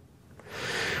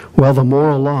 Well, the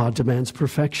moral law demands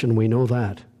perfection. We know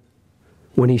that.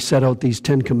 When he set out these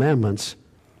 10 commandments,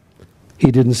 he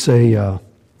didn't say,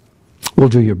 we'll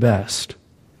do your best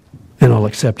and I'll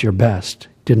accept your best.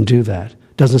 Didn't do that.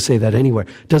 Doesn't say that anywhere.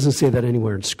 Doesn't say that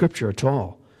anywhere in Scripture at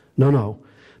all. No.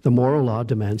 The moral law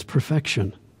demands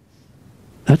perfection.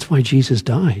 That's why Jesus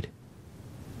died.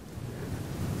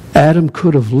 Adam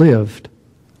could have lived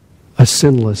a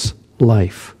sinless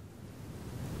life,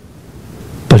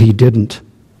 but he didn't.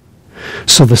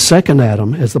 So the second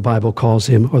Adam, as the Bible calls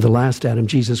him, or the last Adam,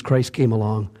 Jesus Christ, came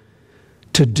along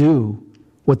to do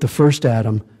what the first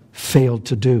Adam failed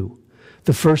to do.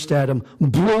 The first Adam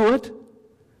blew it.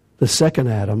 The second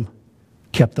Adam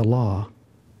kept the law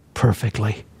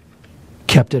perfectly.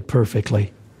 Kept it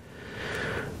perfectly.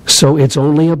 So it's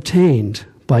only obtained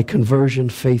by conversion,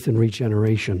 faith, and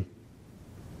regeneration.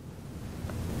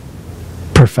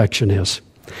 Perfection is.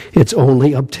 It's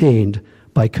only obtained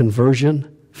by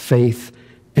conversion, faith,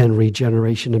 and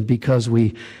regeneration. And because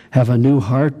we have a new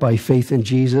heart by faith in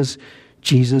Jesus,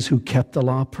 Jesus, who kept the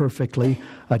law perfectly,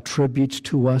 attributes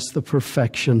to us the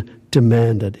perfection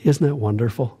demanded. Isn't that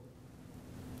wonderful?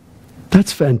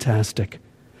 That's fantastic.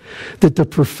 That the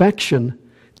perfection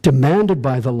demanded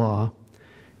by the law,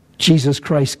 Jesus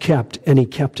Christ kept, and he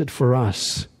kept it for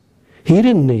us. He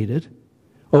didn't need it.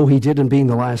 Oh, he did in being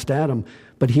the last Adam,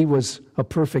 but he was a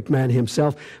perfect man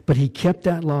himself. But he kept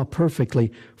that law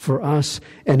perfectly for us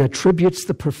and attributes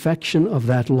the perfection of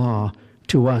that law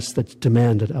to us that's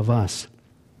demanded of us.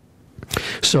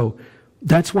 So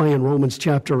that's why in Romans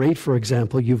chapter 8, for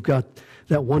example, you've got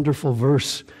that wonderful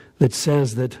verse that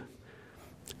says that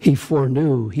he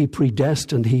foreknew, he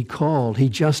predestined, he called, he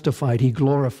justified, he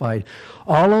glorified.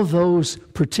 All of those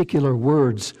particular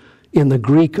words in the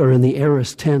Greek are in the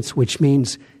aorist tense, which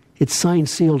means it's signed,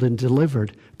 sealed, and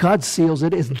delivered. God seals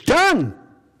it. It's done.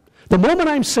 The moment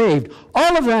I'm saved,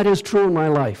 all of that is true in my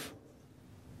life.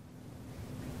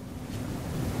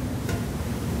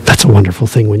 That's a wonderful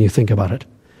thing when you think about it.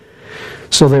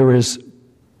 So there is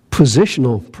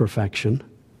positional perfection,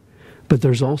 but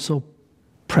there's also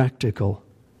practical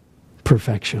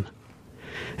perfection.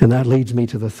 And that leads me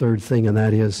to the third thing, and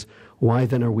that is, why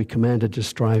then are we commanded to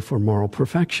strive for moral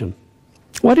perfection?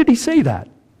 Why did he say that?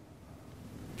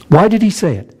 Why did he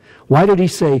say it? Why did he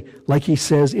say, like he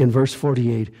says in verse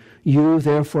 48, you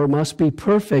therefore must be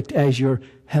perfect as your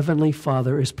heavenly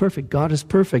Father is perfect. God is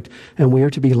perfect, and we are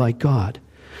to be like God.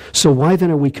 So why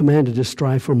then are we commanded to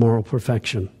strive for moral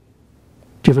perfection?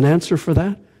 Do you have an answer for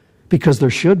that? Because there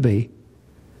should be.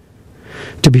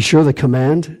 To be sure, the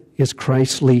command is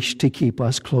Christ's leash to keep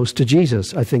us close to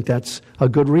Jesus. I think that's a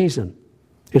good reason.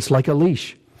 It's like a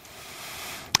leash.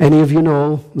 Any of you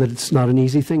know that it's not an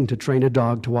easy thing to train a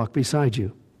dog to walk beside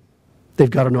you.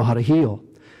 They've got to know how to heel.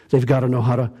 They've got to know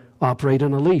how to operate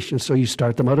on a leash. And so you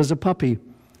start them out as a puppy,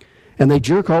 and they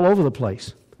jerk all over the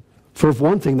place. For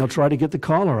one thing, they'll try to get the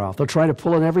collar off. They'll try to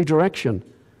pull in every direction.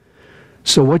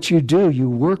 So what you do, you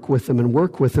work with them and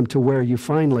work with them to where you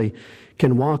finally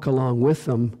can walk along with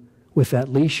them with that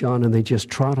leash on, and they just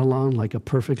trot along like a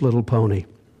perfect little pony.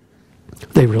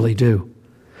 They really do.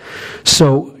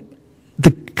 So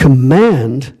the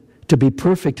command to be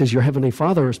perfect as your heavenly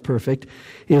Father is perfect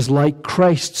is like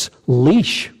Christ's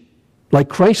leash. Like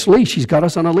Christ's leash. He's got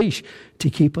us on a leash to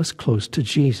keep us close to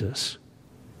Jesus.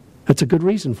 That's a good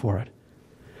reason for it.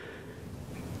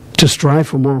 To strive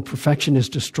for moral perfection is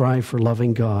to strive for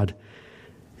loving God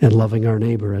and loving our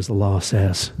neighbor, as the law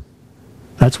says.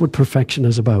 That's what perfection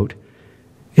is about.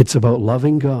 It's about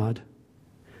loving God,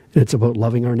 and it's about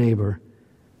loving our neighbor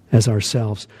as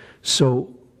ourselves.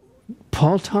 So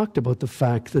Paul talked about the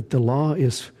fact that the law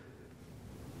is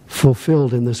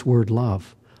fulfilled in this word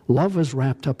love. Love is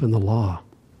wrapped up in the law.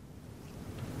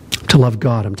 To love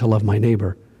God and to love my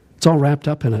neighbor. It's all wrapped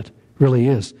up in it. It really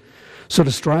is. So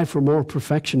to strive for moral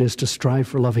perfection is to strive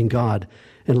for loving God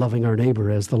and loving our neighbor,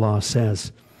 as the law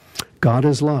says. God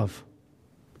is love.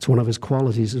 It's one of his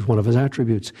qualities, it's one of his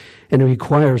attributes. And it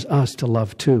requires us to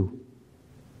love too.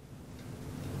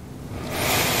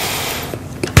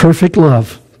 Perfect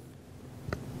love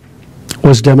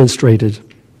was demonstrated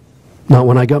not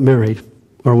when I got married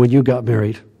or when you got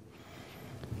married.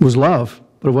 It was love,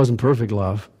 but it wasn't perfect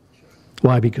love.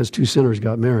 Why? Because two sinners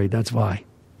got married. That's why.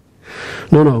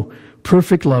 No.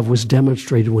 Perfect love was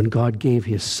demonstrated when God gave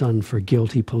his Son for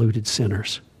guilty, polluted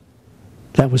sinners.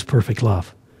 That was perfect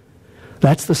love.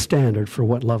 That's the standard for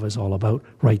what love is all about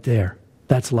right there.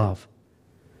 That's love.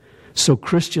 So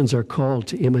Christians are called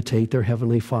to imitate their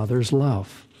Heavenly Father's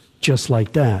love, just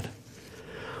like that.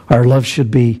 Our love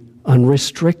should be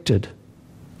unrestricted,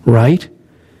 right?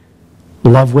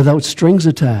 Love without strings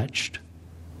attached.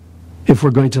 If we're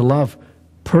going to love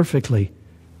perfectly,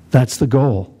 that's the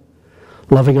goal.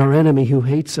 Loving our enemy who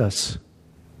hates us.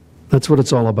 That's what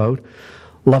it's all about.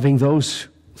 Loving those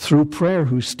through prayer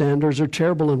whose standards are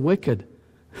terrible and wicked.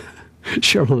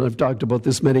 Cheryl and I've talked about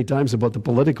this many times about the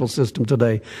political system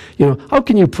today. You know, how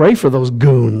can you pray for those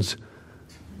goons?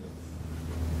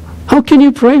 How can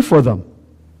you pray for them?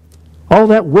 All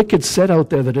that wicked set out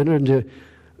there that enter into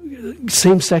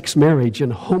same-sex marriage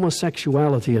and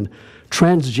homosexuality and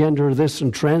transgender this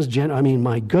and transgender. I mean,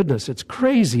 my goodness, it's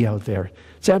crazy out there.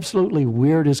 It's absolutely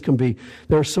weird as can be.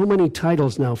 There are so many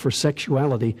titles now for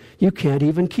sexuality, you can't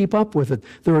even keep up with it.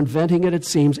 They're inventing it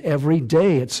seems, every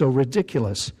day. It's so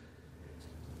ridiculous.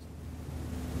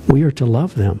 We are to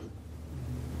love them.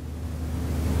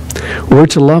 We're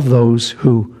to love those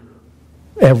who,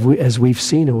 as we've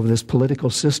seen over this political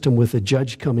system with the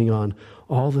judge coming on,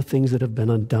 all the things that have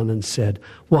been undone and said.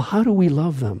 Well, how do we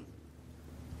love them?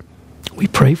 We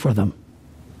pray for them.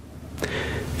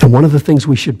 And one of the things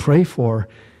we should pray for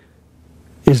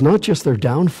is not just their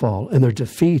downfall and their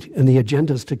defeat and the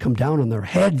agendas to come down on their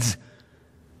heads,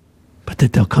 but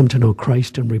that they'll come to know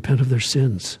Christ and repent of their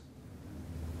sins.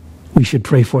 We should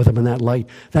pray for them in that light.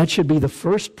 That should be the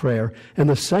first prayer. And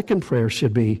the second prayer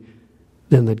should be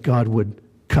then that God would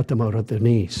cut them out at their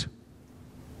knees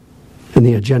and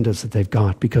the agendas that they've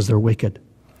got because they're wicked.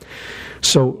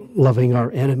 So loving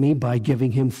our enemy by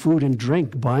giving him food and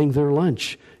drink, buying their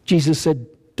lunch. Jesus said,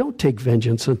 don't take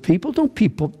vengeance on people. Don't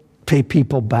pay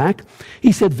people back.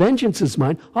 He said, vengeance is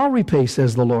mine. I'll repay,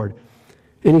 says the Lord.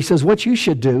 And he says, what you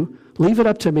should do, leave it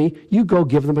up to me. You go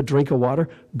give them a drink of water.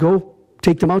 Go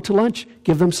take them out to lunch.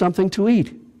 Give them something to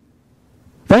eat.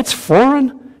 That's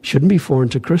foreign. Shouldn't be foreign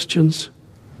to Christians.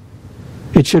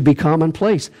 It should be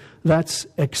commonplace. That's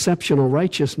exceptional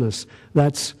righteousness.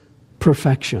 That's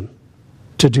perfection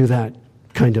to do that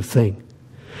kind of thing.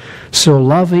 So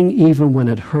loving even when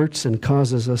it hurts and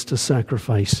causes us to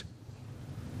sacrifice.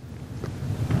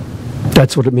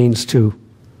 That's what it means to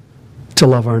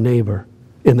love our neighbor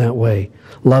in that way.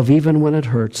 Love even when it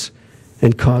hurts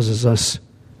and causes us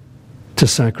to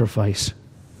sacrifice.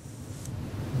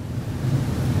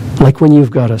 Like when you've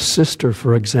got a sister,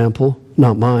 for example,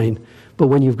 not mine, but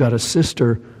when you've got a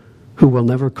sister who will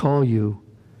never call you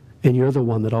and you're the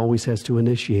one that always has to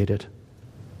initiate it.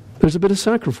 There's a bit of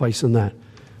sacrifice in that.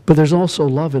 But there's also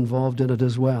love involved in it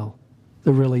as well.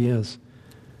 There really is.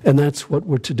 And that's what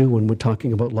we're to do when we're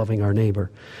talking about loving our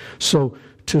neighbor. So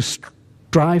to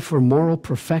strive for moral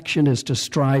perfection is to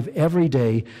strive every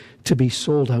day to be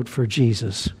sold out for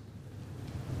Jesus.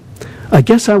 I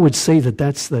guess I would say that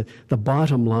that's the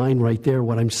bottom line right there,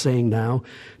 what I'm saying now.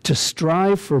 To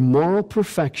strive for moral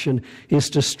perfection is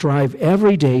to strive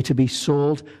every day to be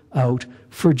sold out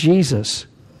for Jesus.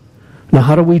 Now,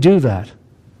 how do we do that?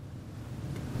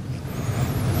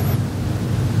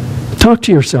 Talk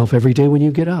to yourself every day when you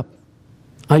get up.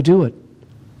 I do it.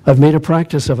 I've made a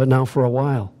practice of it now for a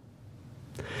while.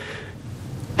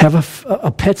 Have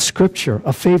a pet scripture,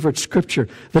 a favorite scripture,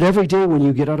 that every day when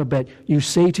you get out of bed, you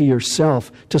say to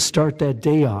yourself to start that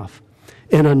day off.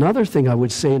 And another thing I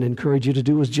would say and encourage you to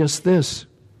do is just this.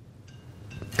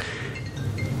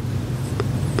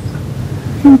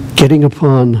 Getting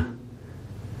upon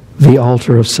the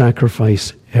altar of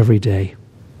sacrifice every day.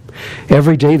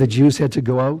 Every day the Jews had to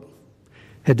go out,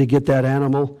 had to get that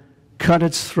animal, cut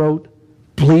its throat,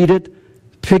 bleed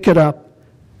it, pick it up,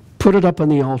 put it up on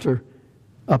the altar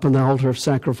of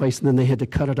sacrifice, and then they had to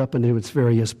cut it up into its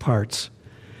various parts.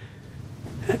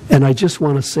 And I just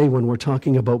want to say, when we're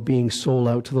talking about being sold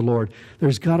out to the Lord,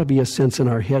 there's got to be a sense in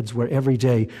our heads where every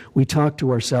day we talk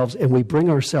to ourselves and we bring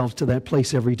ourselves to that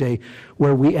place every day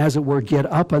where we, as it were, get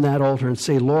up on that altar and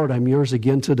say, Lord, I'm yours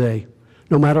again today.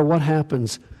 No matter what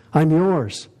happens, I'm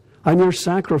yours. I'm your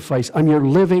sacrifice. I'm your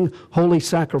living, holy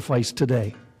sacrifice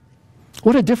today.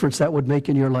 What a difference that would make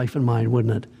in your life and mine,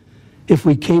 wouldn't it? If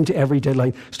we came to everyday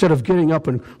life, instead of getting up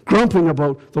and grumping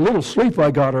about the little sleep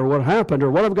I got or what happened or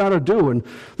what I've got to do and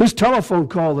this telephone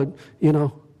call that,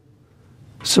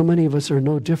 so many of us are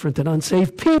no different than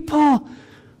unsaved people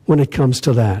when it comes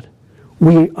to that.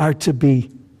 We are to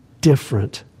be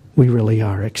different. We really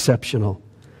are exceptional.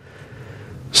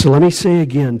 So let me say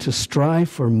again, to strive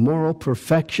for moral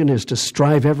perfection is to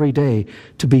strive every day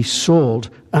to be sold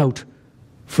out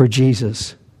for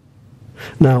Jesus.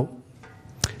 Now,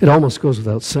 it almost goes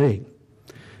without saying,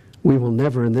 we will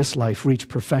never in this life reach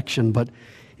perfection, but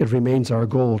it remains our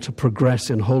goal to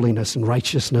progress in holiness and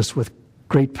righteousness with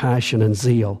great passion and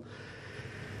zeal.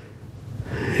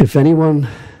 If anyone,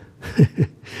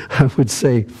 I would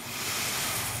say,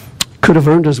 could have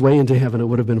earned his way into heaven, it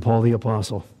would have been Paul the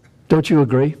Apostle. Don't you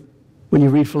agree? When you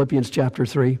read Philippians chapter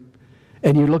 3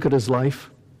 and you look at his life,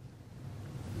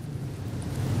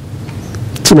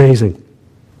 it's amazing.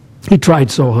 He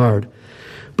tried so hard.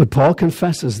 But Paul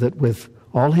confesses that with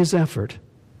all his effort,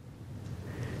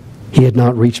 he had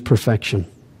not reached perfection,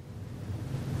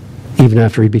 even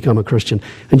after he'd become a Christian.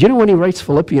 And when he writes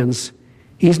Philippians,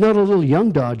 he's not a little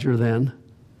young dodger then.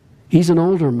 He's an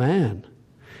older man.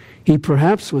 He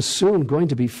perhaps was soon going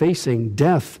to be facing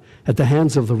death at the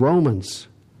hands of the Romans.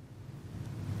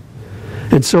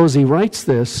 And so as he writes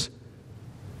this,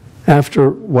 after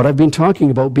what I've been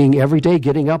talking about, being every day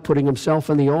getting up, putting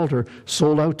himself on the altar,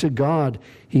 sold out to God,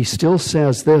 he still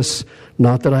says this,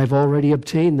 not that I've already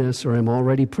obtained this or I'm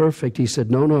already perfect. He said,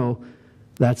 no,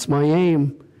 that's my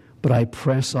aim, but I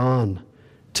press on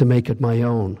to make it my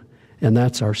own. And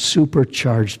that's our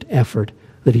supercharged effort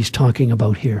that he's talking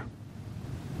about here.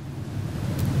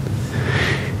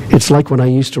 It's like when I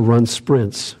used to run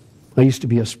sprints. I used to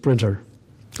be a sprinter.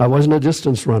 I wasn't a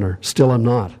distance runner. Still I'm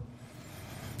not.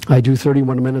 I do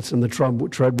 31 minutes in the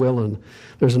treadmill, and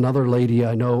there's another lady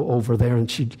I know over there, and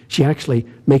she actually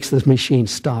makes this machine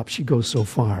stop. She goes so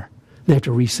far. They have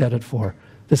to reset it for her.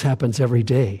 This happens every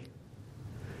day.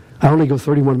 I only go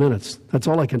 31 minutes. That's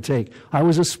all I can take. I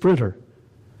was a sprinter,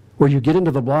 where you get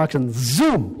into the blocks and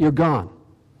zoom, you're gone.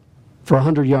 for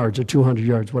 100 yards or 200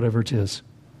 yards, whatever it is.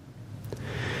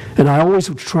 And I always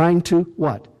was trying to,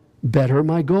 what? Better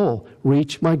my goal,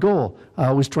 reach my goal.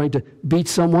 I was trying to beat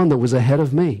someone that was ahead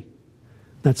of me.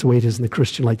 That's the way it is in the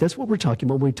Christian life. That's what we're talking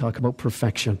about when we talk about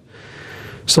perfection.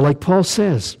 So like Paul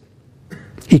says,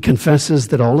 he confesses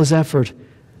that all his effort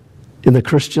in the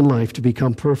Christian life to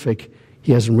become perfect,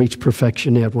 he hasn't reached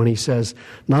perfection yet. When he says,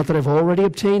 not that I've already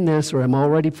obtained this or I'm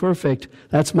already perfect,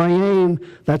 that's my aim,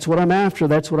 that's what I'm after,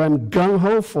 that's what I'm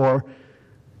gung-ho for.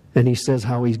 And he says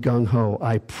how he's gung-ho.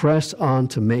 I press on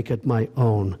to make it my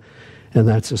own. And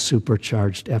that's a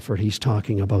supercharged effort he's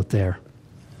talking about there.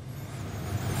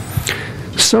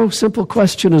 So, simple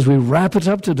question as we wrap it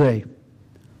up today.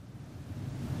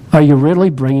 Are you really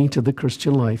bringing to the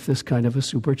Christian life this kind of a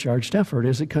supercharged effort?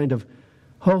 Is it kind of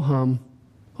ho-hum,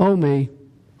 oh me,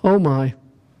 oh my,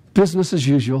 business as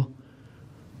usual?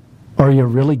 Or are you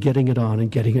really getting it on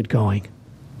and getting it going?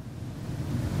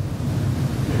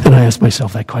 And I ask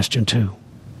myself that question too.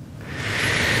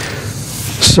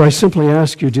 So I simply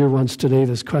ask you, dear ones, today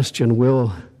this question: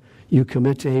 will you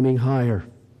commit to aiming higher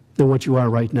than what you are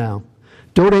right now?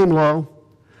 Don't aim low,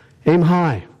 aim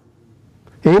high.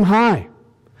 Aim high.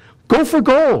 Go for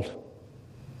gold.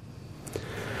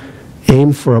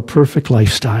 Aim for a perfect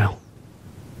lifestyle.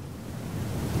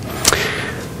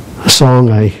 A song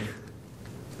I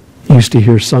used to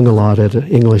hear sung a lot at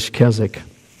English Keswick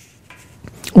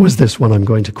was this one I'm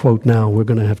going to quote now. We're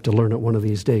going to have to learn it one of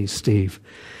these days, Steve.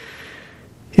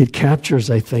 It captures,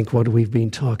 I think, what we've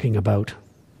been talking about.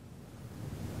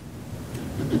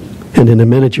 And in a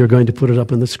minute, you're going to put it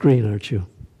up on the screen, aren't you?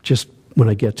 Just when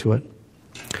I get to it.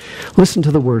 Listen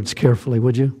to the words carefully,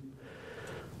 would you?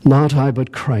 Not I,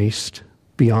 but Christ,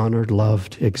 be honored,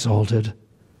 loved, exalted.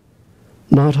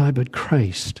 Not I, but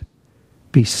Christ,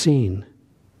 be seen,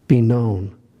 be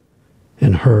known,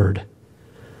 and heard.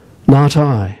 Not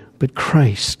I, but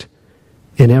Christ,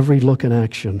 in every look and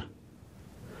action.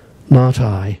 Not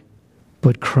I,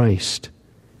 but Christ,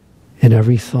 in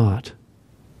every thought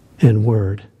and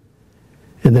word.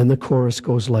 And then the chorus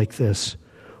goes like this.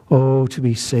 Oh, to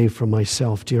be saved from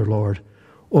myself, dear Lord.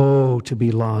 Oh, to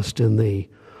be lost in thee.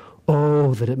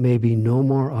 Oh, that it may be no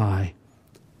more I,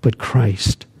 but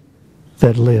Christ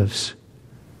that lives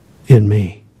in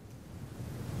me.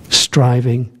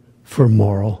 Striving for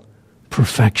moral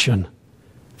perfection.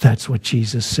 That's what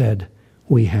Jesus said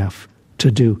we have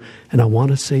to do. And I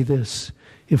want to say this.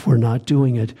 If we're not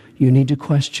doing it, you need to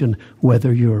question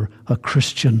whether you're a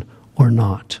Christian or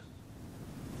not.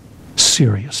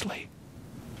 Seriously.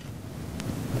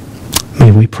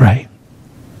 May we pray.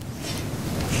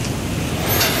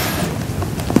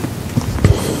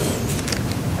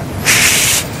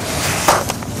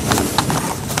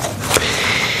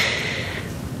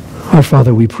 Our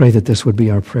Father, we pray that this would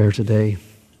be our prayer today.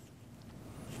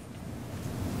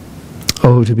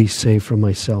 Oh, to be saved from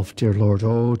myself, dear Lord.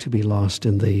 Oh, to be lost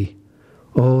in thee.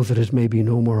 Oh, that it may be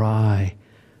no more I,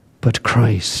 but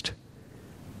Christ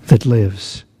that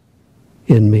lives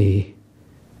in me,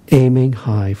 aiming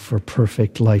high for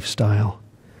perfect lifestyle.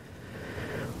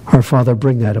 Our Father,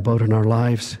 bring that about in our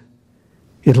lives.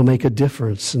 It'll make a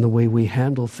difference in the way we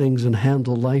handle things and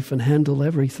handle life and handle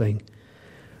everything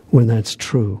when that's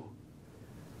true.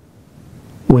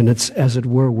 When it's, as it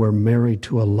were, we're married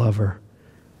to a lover,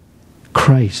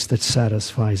 Christ that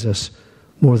satisfies us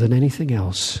more than anything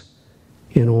else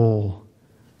in all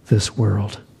this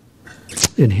world.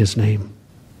 In his name,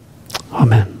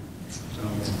 amen.